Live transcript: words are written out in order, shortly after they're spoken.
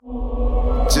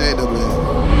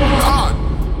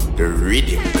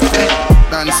RIDDIM.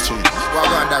 Dann Stange.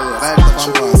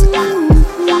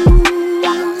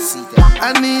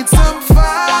 I need some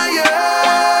fire.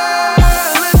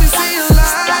 Let me see you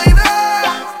light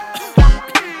up.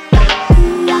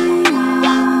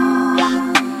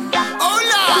 Oh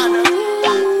Lord,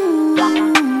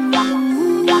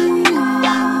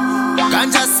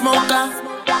 ganja smoker.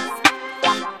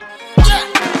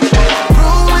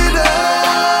 Roll it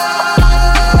up,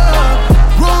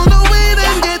 roll the weed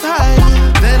and get high.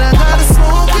 Then I gotta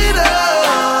smoke it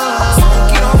up.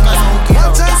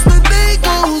 Watch as the day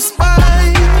goes by.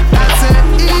 I said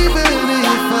even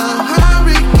if a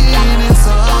hurricane is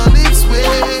on its way,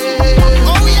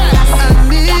 Oh yes, I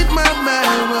need my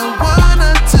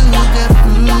marijuana to get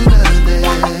through the day.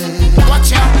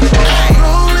 watch out. Hey,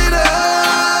 Roll it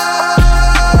up,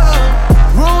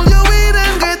 roll your weed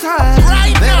and get high.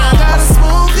 right Then I now. gotta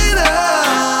smoke it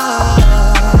up.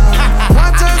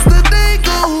 Watch as the day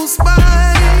goes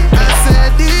by. I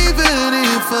said even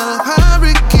if a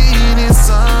hurricane is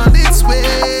on its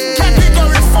way,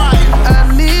 Category 5. I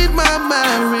need my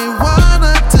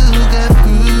marijuana to get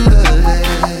through the day.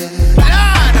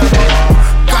 Lord,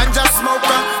 ganja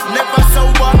smoker, never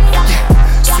sober.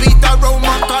 Sweet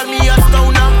aroma, call me a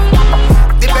stoner.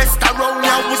 The best around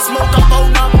ya, we smoke a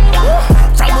powder.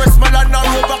 From Westmoreland all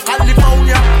over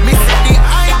California. Me say the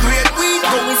high grade weed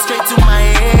going straight to my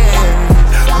head.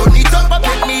 Burn it up and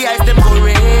make me eyes them go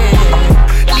red.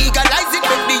 Legalize it,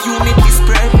 make the unity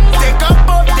spread. Take a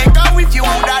puff, take a with you,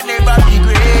 that never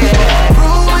regret.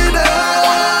 Roll it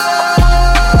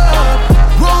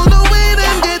up, roll the weed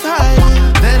and get high.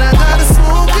 Then I gotta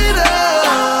smoke it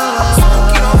up.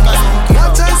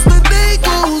 Watch as the day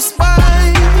goes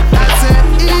by. I said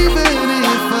even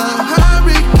if a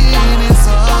hurricane is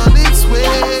on its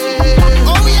way,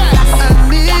 Oh yes, I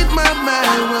need my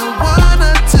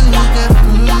marijuana to get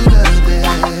through the day.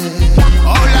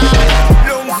 oh Lord,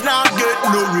 lungs now get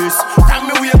no rest. From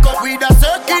me wake up with a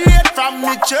circulate from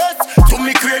me chest to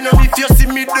me cranium. If you see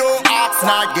me don't ask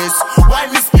now guess why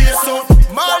me space out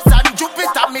Mars and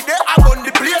Jupiter me there above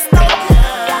the place now.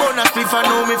 Bonus if I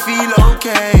know me feel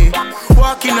okay.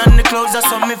 Walking on the clouds that's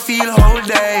how me feel whole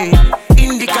day.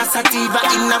 Indica sativa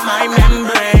in my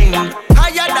membrane.